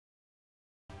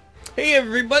Hey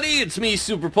everybody, it's me,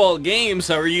 Super Paul Games.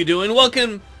 How are you doing?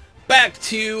 Welcome back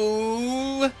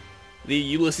to the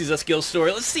Ulysses S. Gill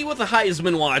story. Let's see what the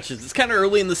Heisman Watch is. It's kind of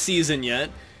early in the season yet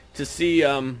to see.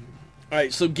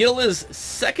 Alright, so Gill is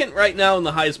second right now in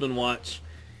the Heisman Watch.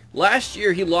 Last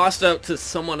year he lost out to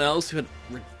someone else who had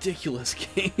a ridiculous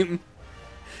game.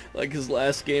 Like his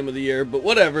last game of the year, but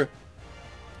whatever.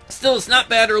 Still, it's not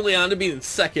bad early on to be in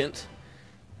second.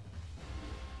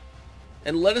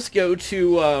 And let us go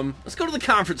to the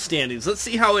conference standings. Let's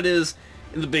see how it is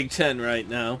in the Big Ten right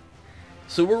now.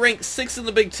 So we're ranked 6th in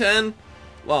the Big Ten.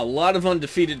 Wow, a lot of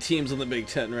undefeated teams in the Big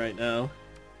Ten right now.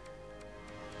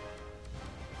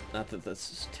 Not that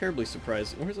that's terribly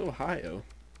surprising. Where's Ohio?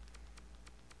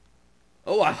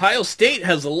 Oh, Ohio State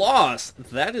has a loss.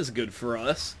 That is good for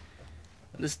us.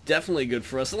 That is definitely good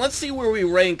for us. And let's see where we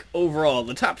rank overall.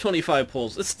 The top 25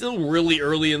 polls. It's still really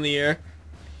early in the year.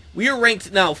 We are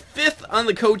ranked now 5th on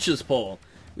the coaches poll.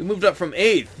 We moved up from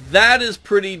 8th. That is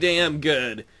pretty damn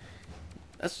good.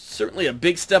 That's certainly a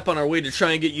big step on our way to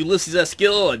try and get Ulysses S.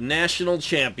 Gill a national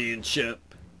championship.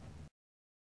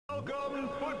 Welcome,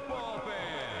 football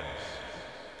fans.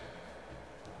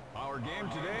 Our game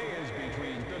today is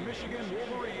between the Michigan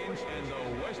Wolverines and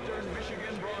the Western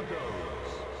Michigan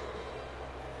Broncos.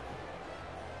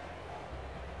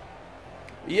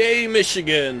 Yay,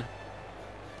 Michigan.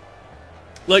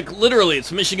 Like, literally,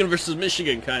 it's Michigan versus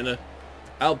Michigan, kind of.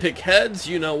 I'll pick heads,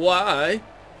 you know why.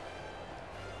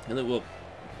 And then we'll...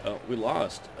 Oh, we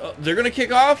lost. Oh, they're going to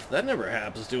kick off? That never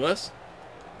happens to us.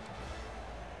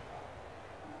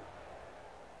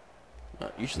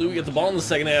 Usually we get the ball in the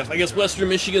second half. I guess Western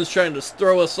Michigan's trying to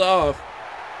throw us off.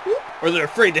 Whoop. Or they're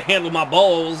afraid to handle my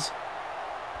balls.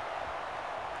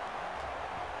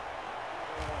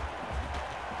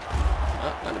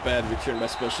 Not a bad return by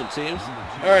special teams.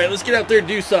 Alright, let's get out there and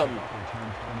do something.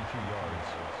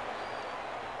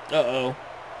 Uh-oh.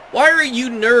 Why are you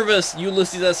nervous,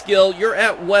 Ulysses S. Gill? You're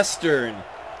at Western.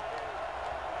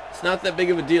 It's not that big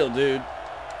of a deal, dude.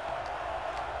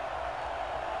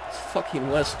 It's fucking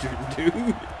Western,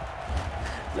 dude.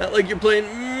 Not like you're playing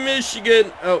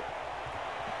Michigan. Oh.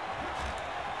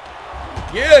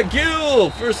 Yeah, Gill!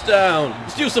 First down.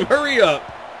 Let's do some hurry up.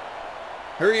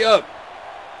 Hurry up.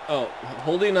 Oh,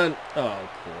 holding on. Oh,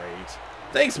 great.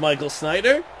 Thanks, Michael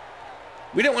Snyder.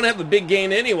 We didn't want to have a big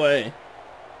gain anyway.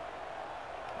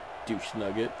 Douche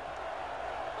nugget.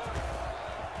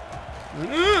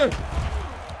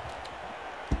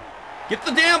 Get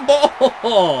the damn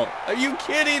ball! Are you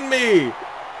kidding me?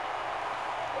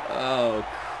 Oh,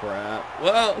 crap.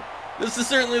 Well, this is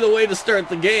certainly the way to start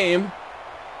the game.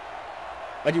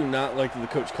 I do not like that the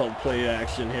coach called play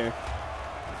action here.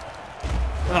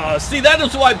 See, that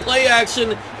is why play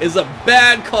action is a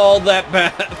bad call that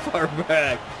far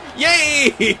back.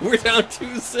 Yay! We're down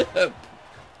 2-zip.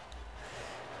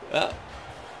 Well,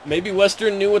 maybe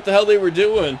Western knew what the hell they were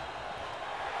doing.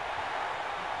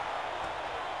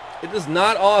 It is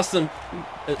not awesome.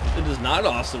 It is not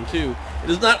awesome, too. It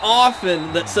is not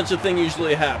often that such a thing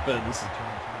usually happens.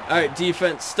 Alright,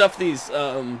 defense, stuff these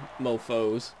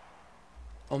mofos.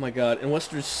 Oh my god, and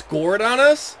Western scored on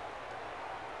us?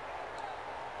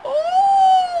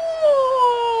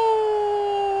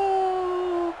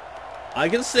 I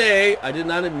can say I did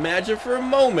not imagine for a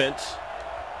moment,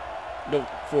 no,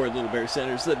 for Little Barry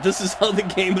Sanders, that this is how the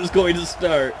game is going to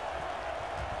start.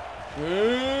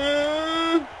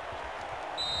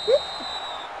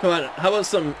 Come on, how about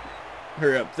some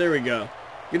hurry up? There we go.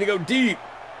 Gonna go deep.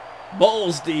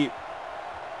 Balls deep.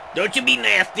 Don't you be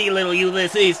nasty, little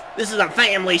Ulysses. This is a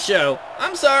family show.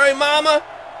 I'm sorry, Mama.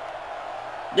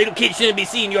 Little kids shouldn't be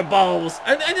seeing your balls.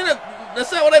 I didn't.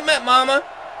 That's not what I meant, Mama.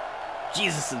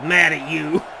 Jesus is mad at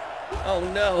you. Oh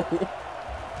no.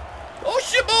 Oh,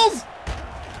 shibbles!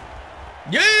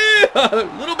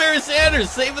 Yeah! Little Barry Sanders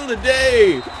saving the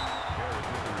day.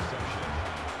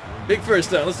 Big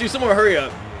first down. Let's do some more hurry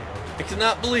up. I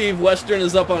cannot believe Western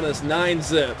is up on us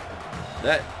 9-zip.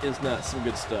 That is not some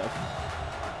good stuff.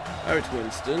 Alright,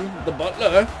 Winston. The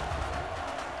butler.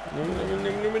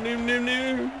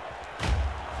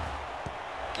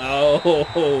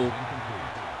 Oh.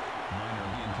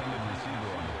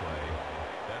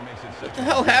 What the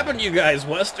hell happened to you guys,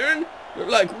 Western? They're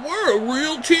like, we're a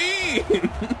real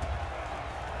team.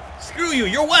 Screw you,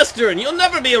 you're Western. You'll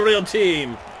never be a real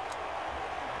team.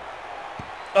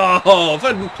 Oh, if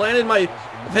I'd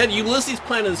had Ulysses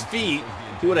plant his feet,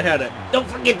 he would have had it. Don't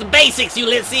forget the basics,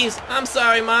 Ulysses. I'm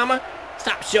sorry, Mama.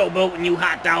 Stop showboating, you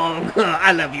hot dog.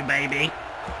 I love you, baby.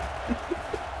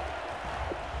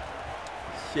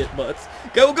 Shit butts.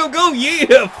 Go, go, go,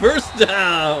 yeah! First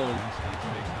down!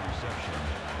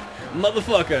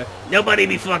 Motherfucker. Nobody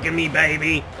be fucking me,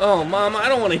 baby. Oh, Mom, I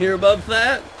don't want to hear about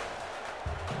that.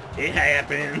 It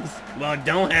happens. Well, it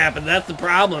don't happen. That's the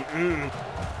problem.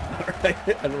 Alright,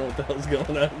 I don't know what the hell's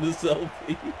going on in this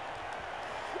selfie.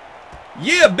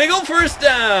 Yeah, big old first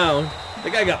down. The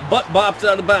guy got butt bopped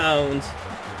out of bounds.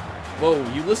 Whoa,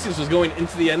 Ulysses was going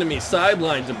into the enemy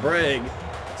sideline to brag.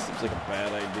 Seems like a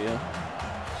bad idea.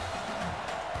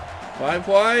 5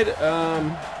 wide?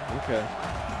 Okay.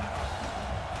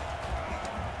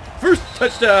 First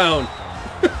touchdown!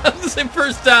 I was gonna say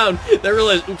first down. Then I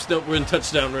realized, oops, no, we're in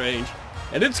touchdown range.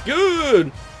 And it's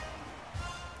good!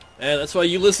 And that's why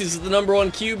Ulysses is the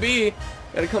 #1 QB.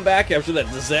 Gotta come back after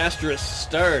that disastrous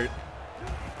start.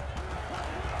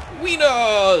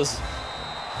 Wieners!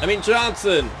 I mean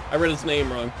Johnson. I read his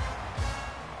name wrong.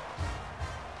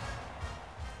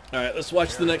 Alright, let's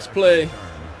watch the next play.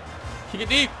 Kick it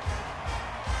deep.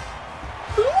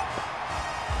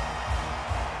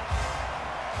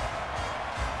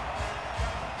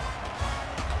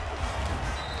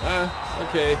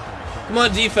 Okay. Come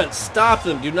on, defense. Stop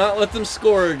them. Do not let them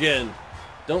score again.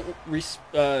 Don't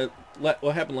let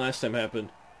what happened last time happen.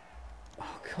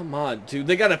 Oh, come on, dude.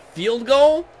 They got a field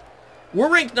goal? We're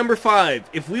ranked #5.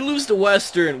 If we lose to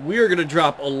Western, we are going to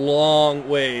drop a long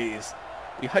ways.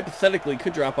 We hypothetically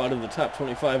could drop out of the top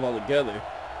 25 altogether.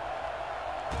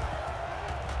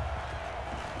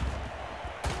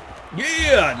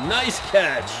 Yeah, nice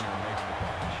catch.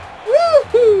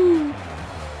 Woohoo!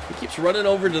 He keeps running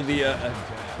over to the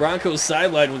Broncos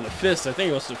sideline with a fist. I think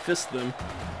he wants to fist them.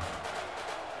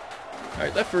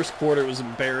 Alright, that first quarter was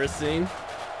embarrassing.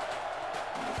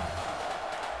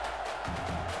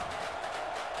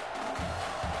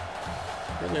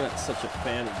 Really not such a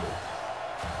fan of the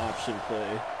option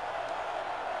play.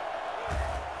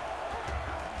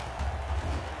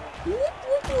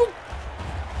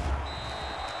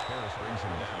 Harris brings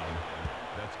him down.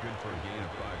 That's good for a gain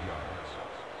of 5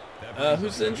 yards.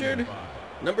 Who's injured?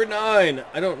 #9.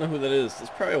 I don't know who that is.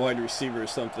 It's probably a wide receiver or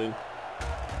something.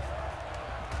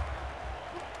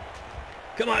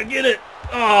 Come on, get it!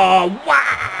 Oh,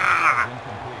 wow!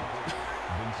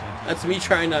 That's me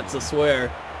trying not to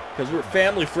swear. Because we're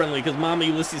family friendly, because Mama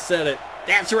Ulysses said it.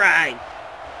 That's right!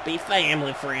 Be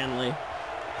family friendly.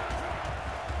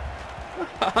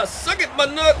 Suck it, my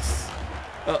nuts!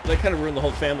 Oh, that kind of ruined the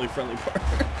whole family friendly part.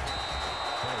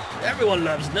 Everyone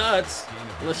loves nuts!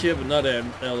 Unless you have a nut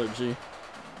allergy.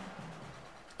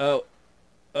 Oh.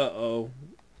 Uh-oh.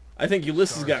 I think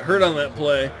Ulysses got hurt on that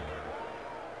play.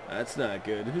 That's not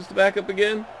good. Who's the backup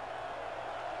again?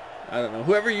 I don't know.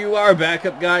 Whoever you are,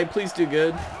 backup guy, please do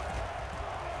good.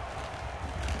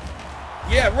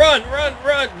 Yeah, run, run,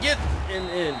 run! Get an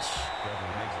inch.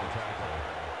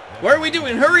 What are we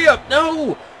doing? Hurry up!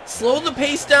 No! Slow the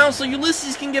pace down so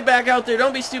Ulysses can get back out there.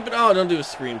 Don't be stupid. Oh, don't do a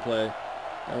screenplay.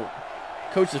 Oh.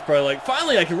 Coach is probably like,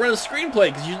 finally I can run a screenplay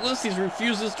because Ulysses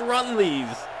refuses to run these.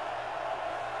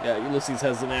 Yeah, Ulysses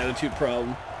has an attitude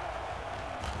problem.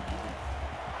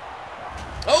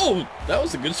 Oh, that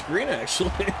was a good screen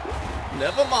actually.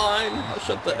 Never mind. I'll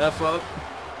shut the F up.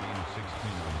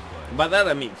 By that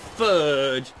I mean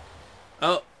fudge.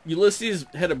 Oh, Ulysses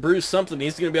had to bruise something.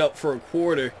 He's going to be out for a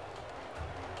quarter.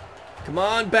 Come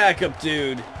on, backup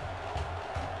dude.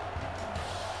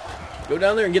 Go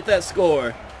down there and get that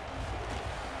score.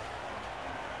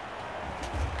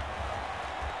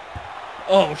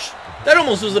 Oh, that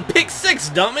almost was a pick 6,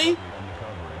 dummy.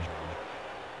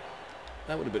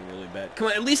 That would have been really bad. Come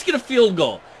on, at least get a field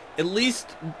goal. At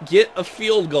least get a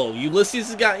field goal. Ulysses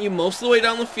has gotten you most of the way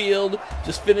down the field.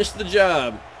 Just finish the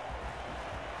job.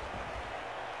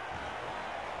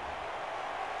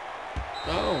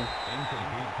 Oh.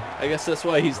 I guess that's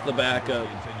why he's the backup.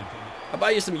 I'll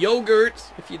buy you some yogurt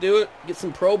if you do it. Get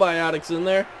some probiotics in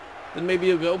there. Then maybe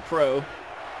you'll go pro.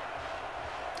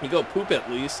 You go poop at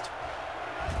least.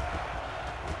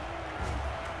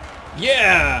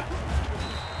 Yeah!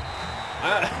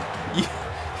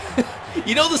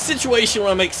 You know the situation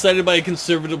when I'm excited by a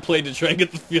conservative play to try and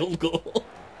get the field goal?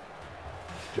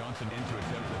 Johnson into it.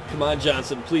 Come on,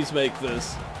 Johnson, please make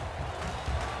this.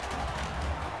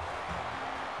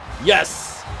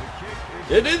 Yes!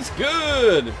 It is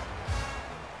good!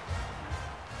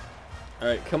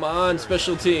 Alright, come on,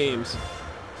 special teams.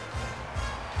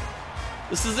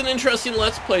 This is an interesting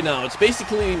Let's Play now. It's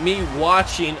basically me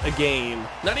watching a game.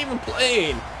 Not even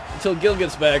playing until Gill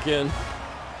gets back in.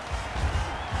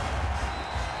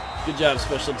 Good job,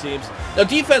 special teams. Now,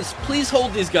 defense, please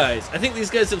hold these guys. I think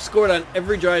these guys have scored on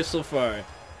every drive so far.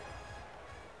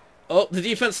 Oh, the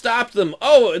defense stopped them.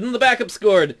 Oh, and then the backup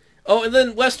scored. Oh, and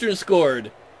then Western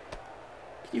scored.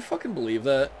 Can you fucking believe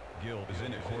that?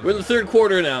 We're in the third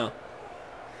quarter now.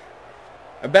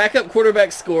 Our backup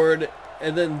quarterback scored,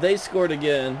 and then they scored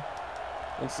again.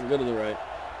 Let's go to the right.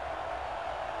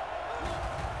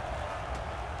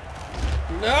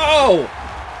 No!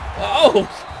 Oh!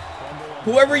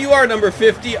 Whoever you are, number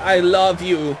 50, I love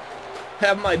you.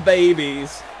 Have my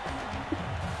babies.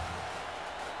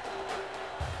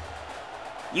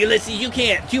 Ulysses, you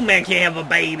can't. Two men can't have a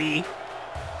baby.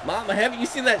 Mama, haven't you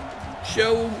seen that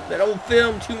show, that old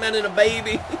film, Two Men and a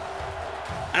Baby?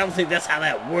 I don't think that's how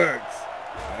that works.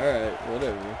 Alright,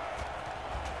 whatever.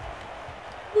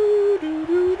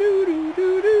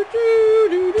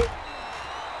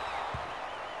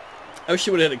 I wish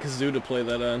you would have had a kazoo to play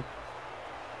that on.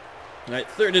 Alright,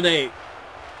 3rd and 8.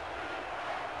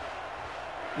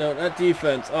 No, not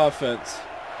defense, offense.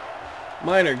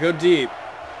 Minor, go deep.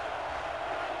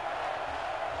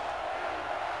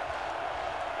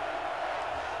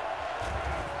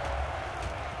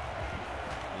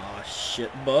 Oh,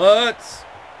 shit, butts.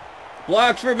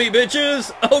 Blocked for me,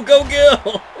 bitches. Oh, go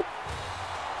Gill.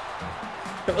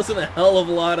 There wasn't a hell of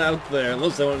a lot out there,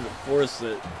 unless I wanted to force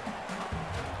it.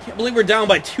 Can't believe we're down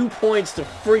by 2 points to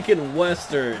freaking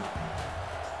Western.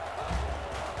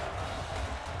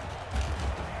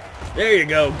 There you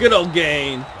go. Good old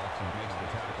gain.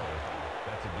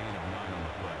 That's a gain of 9 on the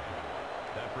play.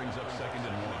 That brings up 2nd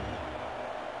and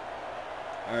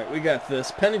 1. Alright, we got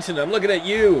this. Pennington, I'm looking at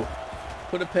you.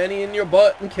 Put a penny in your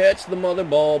butt and catch the mother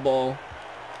ball.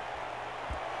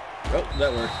 Oh,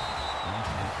 that worked.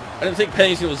 I didn't think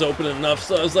Pennington was open enough,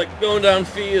 so I was like going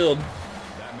downfield.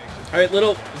 Alright, is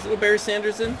little Barry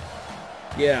Sanders in?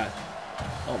 Yeah.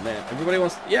 Oh man, everybody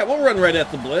wants... Yeah, we'll run right at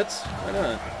the blitz. Why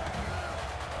not?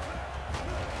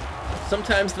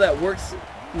 Sometimes that works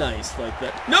nice like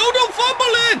that. No, don't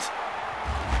fumble it!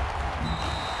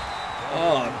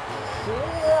 Oh,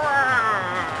 crap.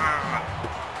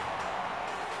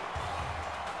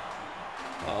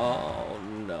 Oh,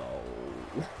 no.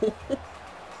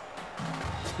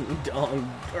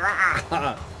 Dong.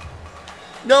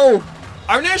 No!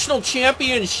 Our national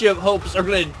championship hopes are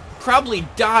going to probably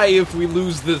die if we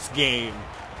lose this game.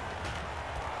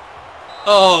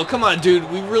 Oh, come on, dude.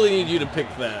 We really need you to pick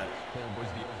that.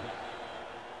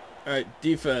 Alright,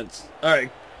 defense.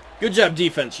 Alright, good job,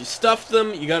 defense. You stuffed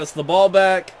them. You got us the ball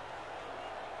back.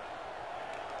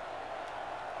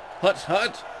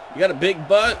 Hut. You got a big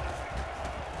butt.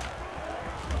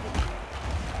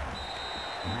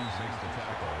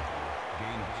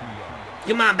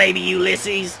 Come on, baby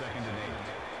Ulysses.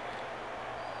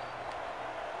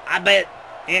 I bet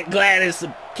Aunt Gladys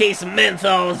a case of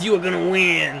menthols you are going to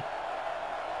win.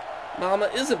 Mama,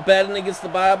 is it betting against the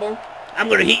Bible? I'm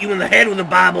going to hit you in the head with the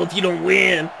Bible if you don't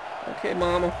win. Okay,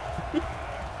 Mama.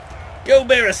 Go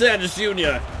Barry Sanders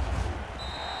Jr.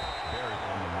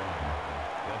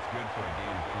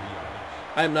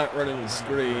 I'm not running the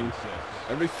screen.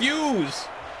 I refuse.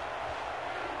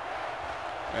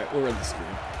 Alright, we'll run the screen.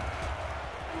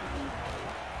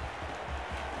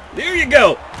 There you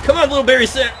go. Come on, little Barry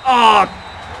Sanders. Oh,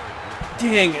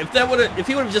 dang. If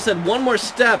he would have just had one more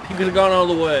step, he could have gone all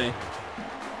the way.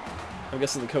 I'm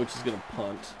guessing the coach is going to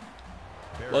punt.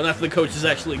 Well, not if the coach is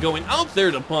actually going out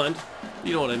there to punt.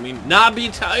 You know what I mean. Knobby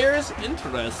tires?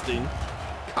 Interesting.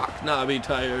 Cock knobby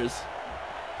tires.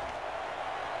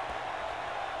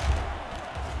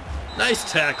 Nice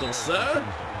tackle, sir.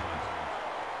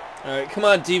 Alright, come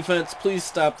on, defense. Please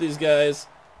stop these guys.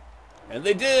 And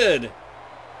they did.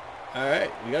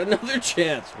 Alright, we got another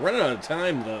chance. We're running out of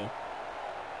time, though.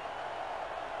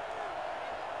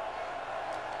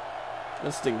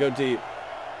 Winston, go deep.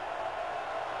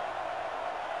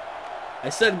 I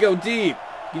said go deep.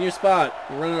 Get in your spot.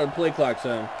 We're running out of play clock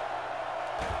time.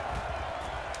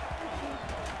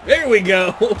 There we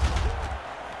go.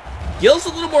 Gill's a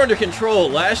little more under control.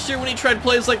 Last year when he tried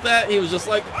plays like that, he was just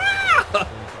like, ah!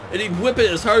 And he'd whip it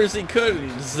as hard as he could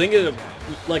and zing it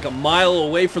like a mile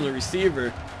away from the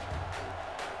receiver.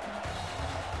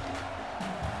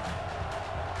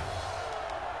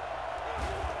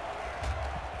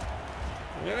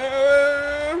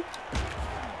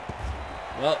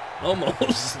 Well,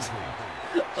 almost.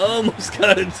 Almost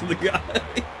got into the guy. That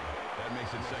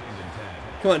makes it 2nd and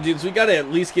 10. Come on, dudes. We got to at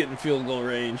least get in field goal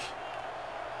range.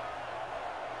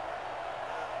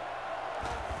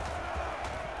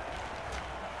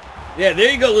 Yeah,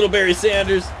 there you go, little Barry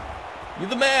Sanders. You're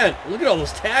the man. Look at all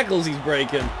those tackles he's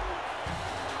breaking.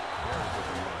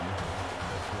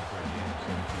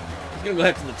 He's gonna go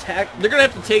have to the they're gonna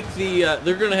have to take the.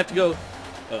 They're gonna have to go.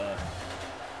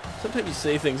 Sometimes you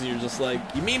say things and you're just like,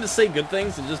 you mean to say good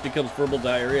things and it just becomes verbal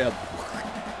diarrhea.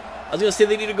 I was gonna say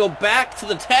they need to go back to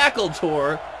the tackle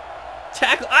tour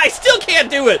Tackle. I still can't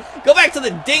do it. Go back to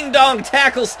the ding-dong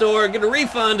tackle store and get a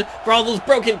refund for all those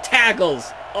broken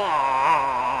tackles.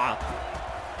 Aww.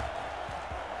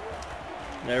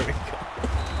 There we go.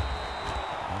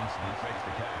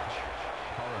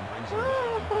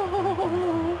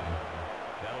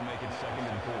 That'll make it 2nd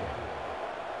and 4.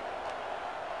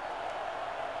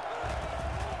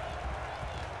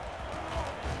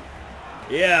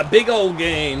 Yeah, big old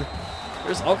gain.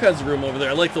 There's all kinds of room over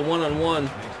there. I like the one-on-one.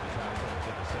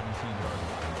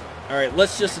 All right,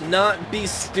 let's just not be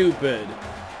stupid.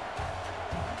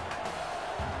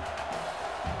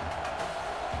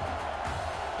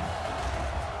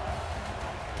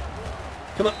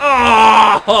 Come on.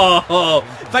 Oh!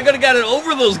 If I could have got it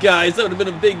over those guys, that would have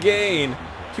been a big gain.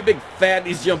 Two big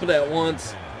fatties jumping at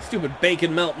once. Stupid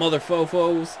bacon melt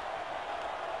motherfofos.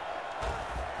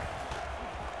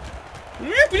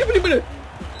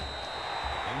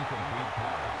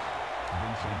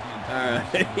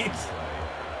 Alright.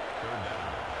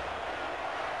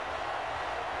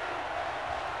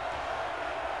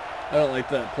 I don't like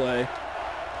that play.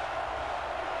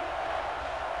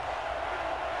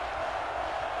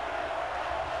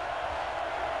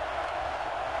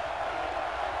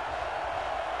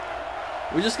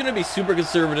 We're just going to be super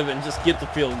conservative and just get the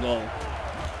field goal.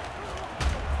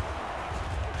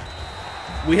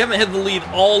 We haven't had the lead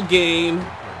all game.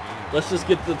 Let's just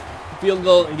get the field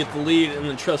goal and get the lead and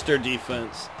then trust our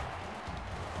defense.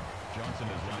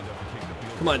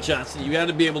 Come on, Johnson. You got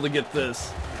to be able to get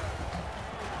this.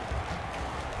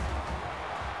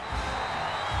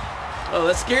 Oh,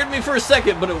 that scared me for a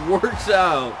second, but it worked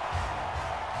out.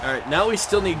 All right, now we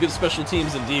still need good special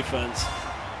teams and defense.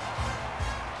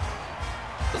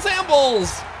 The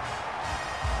samples!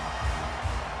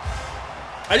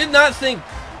 I did not think...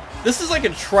 This is like a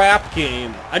trap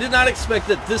game. I did not expect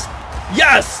that this...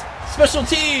 Yes! Special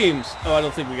teams! Oh, I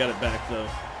don't think we got it back, though.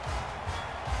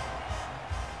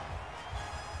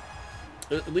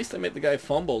 At least I made the guy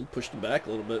fumble, pushed him back a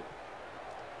little bit.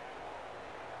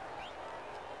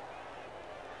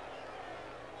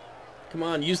 Come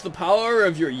on, use the power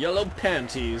of your yellow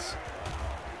panties.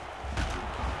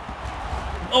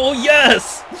 Oh,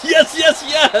 yes! Yes, yes,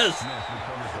 yes!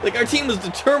 Like, our team was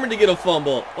determined to get a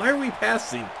fumble. Why are we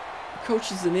passing? The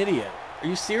coach is an idiot. Are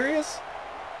you serious?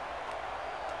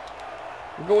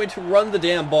 We're going to run the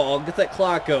damn ball. Get that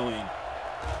clock going.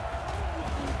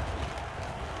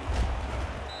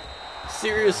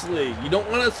 Seriously, you don't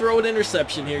want to throw an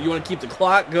interception here. You want to keep the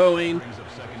clock going.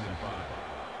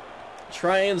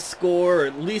 Try and score, or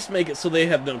at least make it so they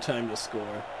have no time to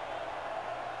score.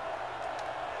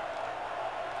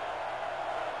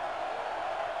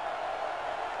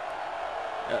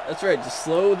 Yeah, that's right, just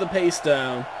slow the pace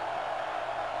down.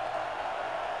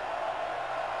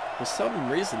 For some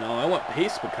reason, though, I want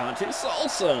pace picante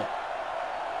salsa.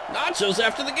 Nachos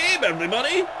after the game,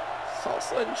 everybody.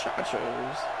 Salsa and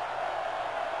chachos.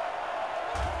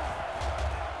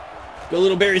 Go,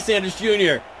 little Barry Sanders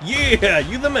Jr. Yeah,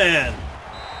 you the man.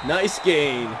 Nice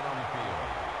gain.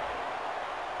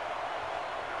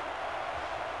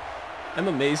 I'm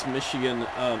amazed Michigan,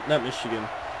 not Michigan.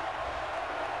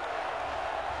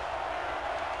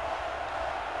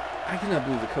 I cannot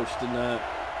believe the coach did not.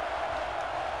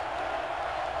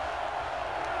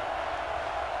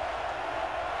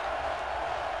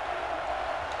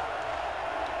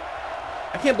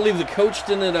 I can't believe the coach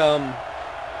didn't, oh,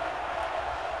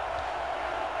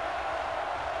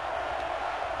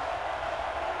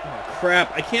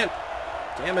 crap, I can't,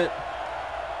 damn it.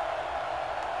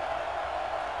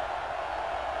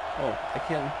 Oh,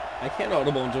 I can't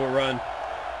audible into a run.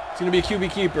 It's going to be a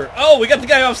QB keeper. Oh, we got the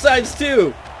guy off sides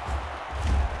too.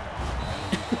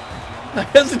 I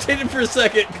hesitated for a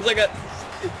second because I got,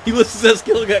 Ulysses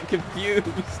Gill got confused.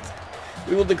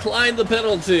 We will decline the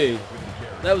penalty.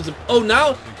 That was a, oh,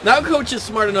 now coach is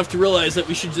smart enough to realize that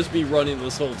we should just be running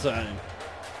this whole time.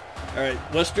 All right,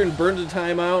 Western burned a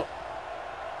timeout.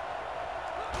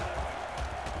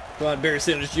 Come on, Barry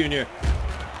Sanders Jr.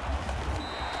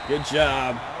 Good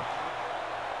job.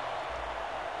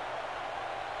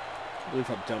 I can't believe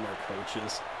how dumb our coach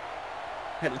is.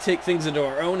 Had to take things into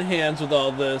our own hands with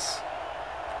all this.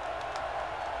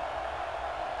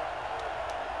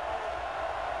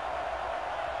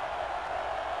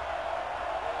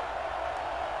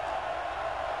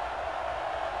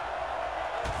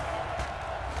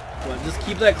 Come on, just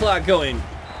keep that clock going.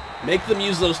 Make them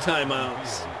use those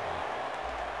timeouts.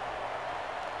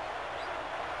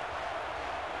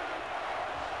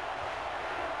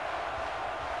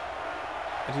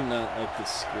 I do not like this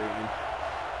screen.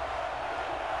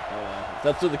 Oh well. If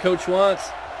that's what the coach wants,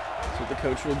 that's what the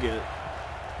coach will get.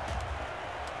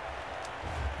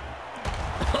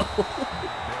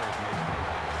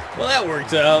 Well, that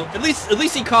worked out. At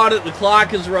least he caught it. The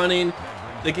clock is running.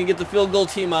 They can get the field goal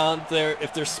team out there.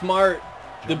 If they're smart,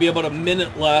 there'll be about a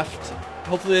minute left.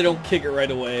 Hopefully they don't kick it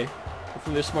right away.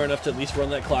 Hopefully they're smart enough to at least run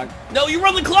that clock. No, you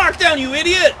run the clock down, you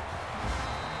idiot!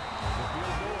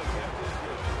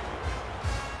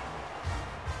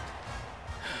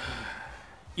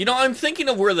 You know, I'm thinking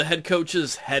of where the head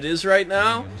coach's head is right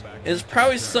now. It's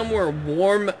probably somewhere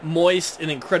warm, moist, and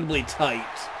incredibly tight.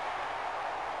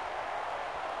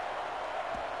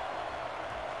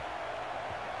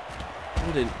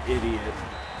 What an idiot.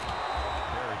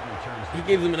 He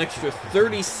gave them an extra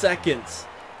 30 seconds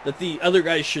that the other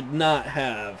guys should not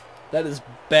have. That is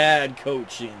bad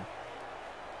coaching.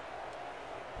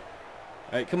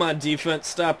 Alright, come on, defense.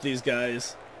 Stop these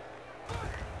guys.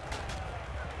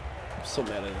 I'm so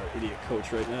mad at our idiot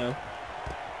coach right now.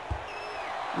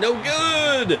 No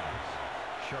good!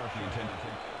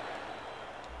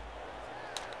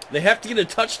 They have to get a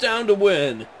touchdown to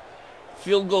win.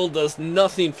 Field goal does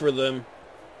nothing for them.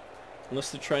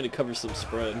 Unless they're trying to cover some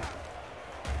spread.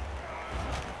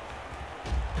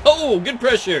 Oh, good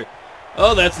pressure.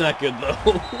 Oh, that's not good,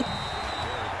 though.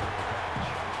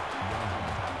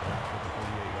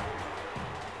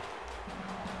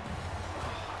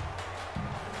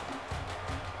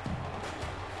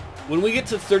 When we get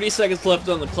to 30 seconds left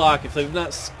on the clock, if they've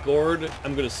not scored,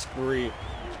 I'm going to scream.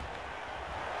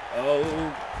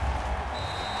 Oh.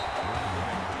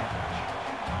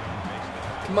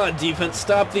 Come on, defense.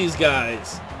 Stop these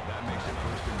guys.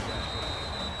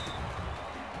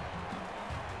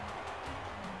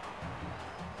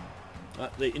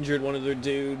 They injured one of their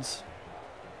dudes.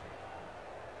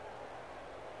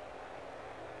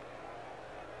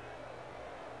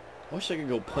 I wish I could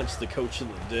go punch the coach in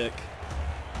the dick.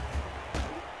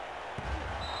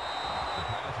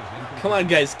 Come on,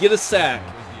 guys. Get a sack.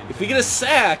 If we get a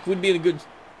sack, we'd be in a good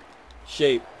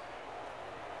shape.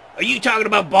 Are you talking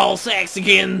about ball sacks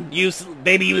again, you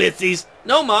baby Ulysses?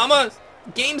 No, Mama.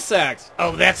 Game sacks.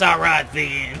 Oh, that's all right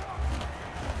then.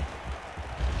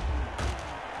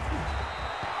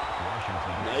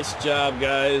 Nice job,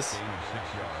 guys.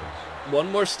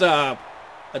 One more stop.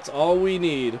 That's all we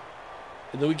need.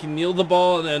 And then we can kneel the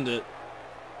ball and end it.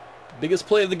 Biggest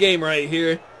play of the game right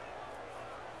here.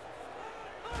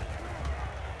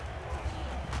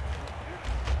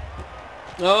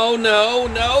 Oh, no,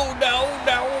 no, no,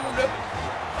 no, no.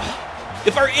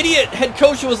 If our idiot head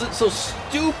coach wasn't so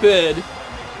stupid.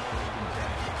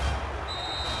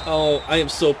 Oh, I am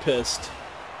so pissed.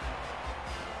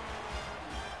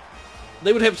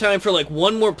 They would have time for like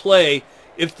one more play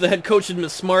if the head coach had been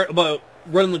smart about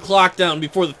running the clock down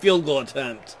before the field goal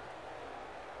attempt.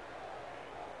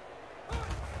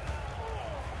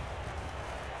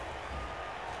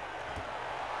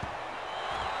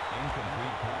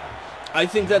 I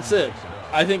think that's it.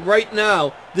 I think right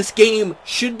now, this game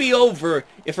should be over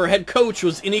if our head coach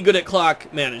was any good at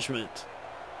clock management.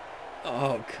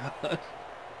 Oh, God.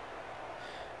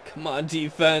 Come on,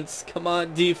 defense. Come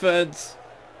on, defense.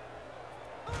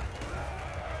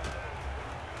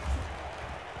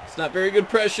 It's not very good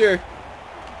pressure.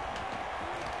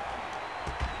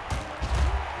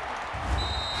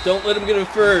 Don't let him get him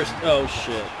first. Oh,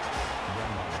 shit.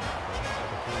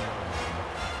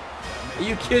 Are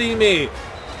you kidding me?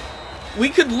 We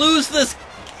could lose this.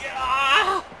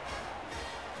 Ah!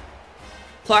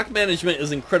 Clock management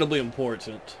is incredibly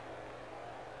important.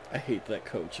 I hate that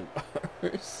coach of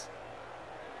ours.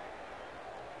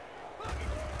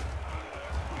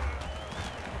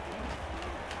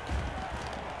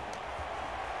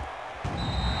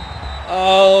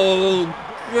 Oh,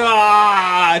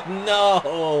 God,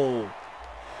 no.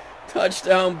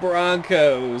 Touchdown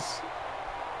Broncos.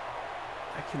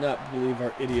 I cannot believe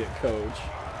our idiot coach.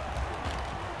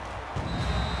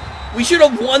 We should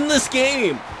have won this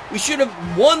game. We should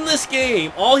have won this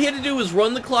game. All he had to do was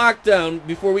run the clock down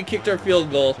before we kicked our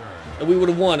field goal, and we would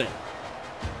have won it.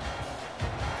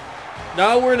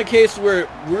 Now we're in a case where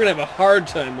we're going to have a hard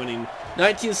time winning.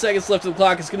 19 seconds left on the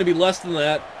clock. It's going to be less than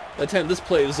that by the time this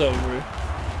play is over.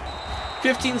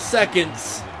 15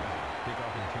 seconds.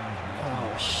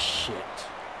 Oh, shit.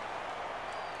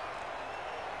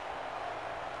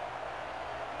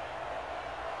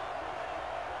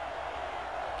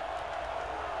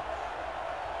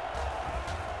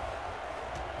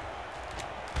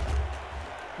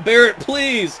 Barrett,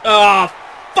 please. Ah,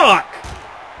 oh, fuck.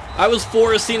 I was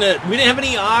forcing it. We didn't have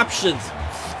any options.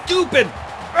 Stupid.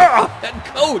 Head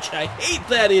coach. I hate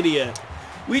that idiot.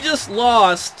 We just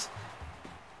lost.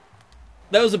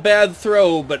 That was a bad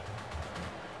throw, but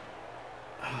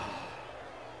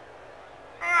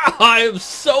I am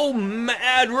so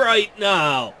mad right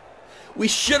now. We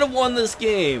should have won this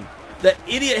game. That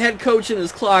idiot head coach and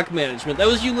his clock management. That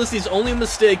was Ulysses' only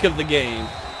mistake of the game.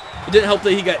 It didn't help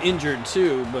that he got injured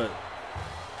too, but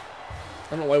I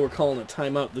don't know why we're calling a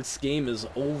timeout. This game is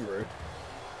over.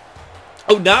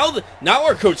 Oh, now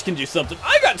our coach can do something.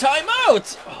 I got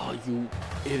timeouts! Oh, you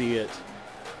idiot.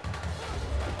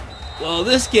 Well,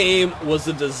 this game was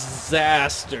a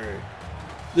disaster.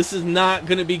 This is not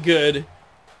going to be good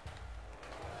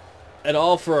at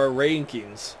all for our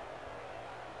rankings.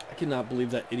 I cannot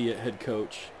believe that idiot head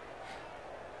coach.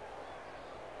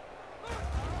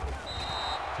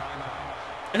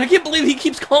 And I can't believe he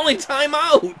keeps calling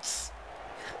timeouts.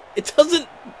 It doesn't...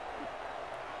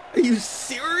 Are you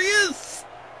serious?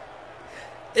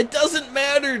 It doesn't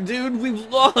matter, dude. We've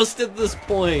lost at this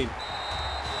point.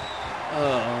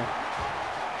 Oh.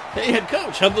 Hey, head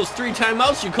coach, how'd those 3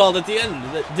 timeouts you called at the end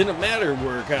that didn't matter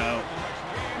work out?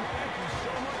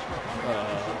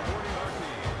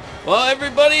 Well,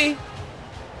 everybody,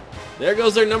 there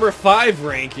goes our number 5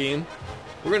 ranking.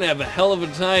 We're going to have a hell of a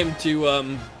time to,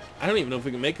 I don't even know if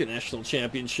we can make the national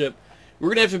championship. We're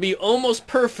going to have to be almost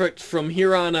perfect from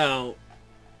here on out.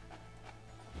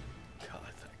 God,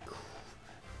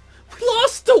 we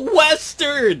lost to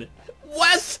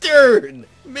Western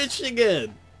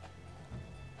Michigan.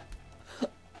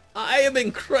 I am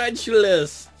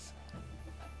incredulous.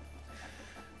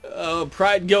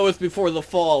 Pride goeth before the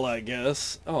fall, I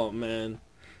guess. Oh, man.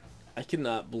 I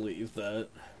cannot believe that.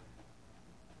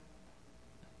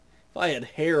 If I had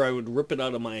hair, I would rip it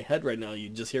out of my head right now.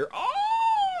 You'd just hear, oh!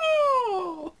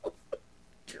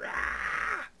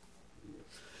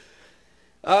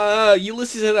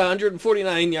 Ulysses had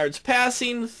 149 yards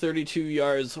passing, 32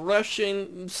 yards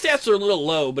rushing. Stats are a little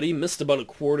low, but he missed about a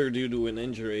quarter due to an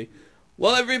injury.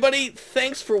 Well, everybody,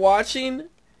 thanks for watching.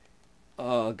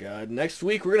 Oh, God. Next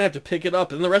week, we're going to have to pick it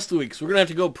up. And the rest of the weeks, we're going to have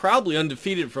to go probably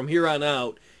undefeated from here on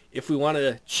out if we want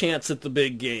a chance at the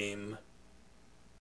big game.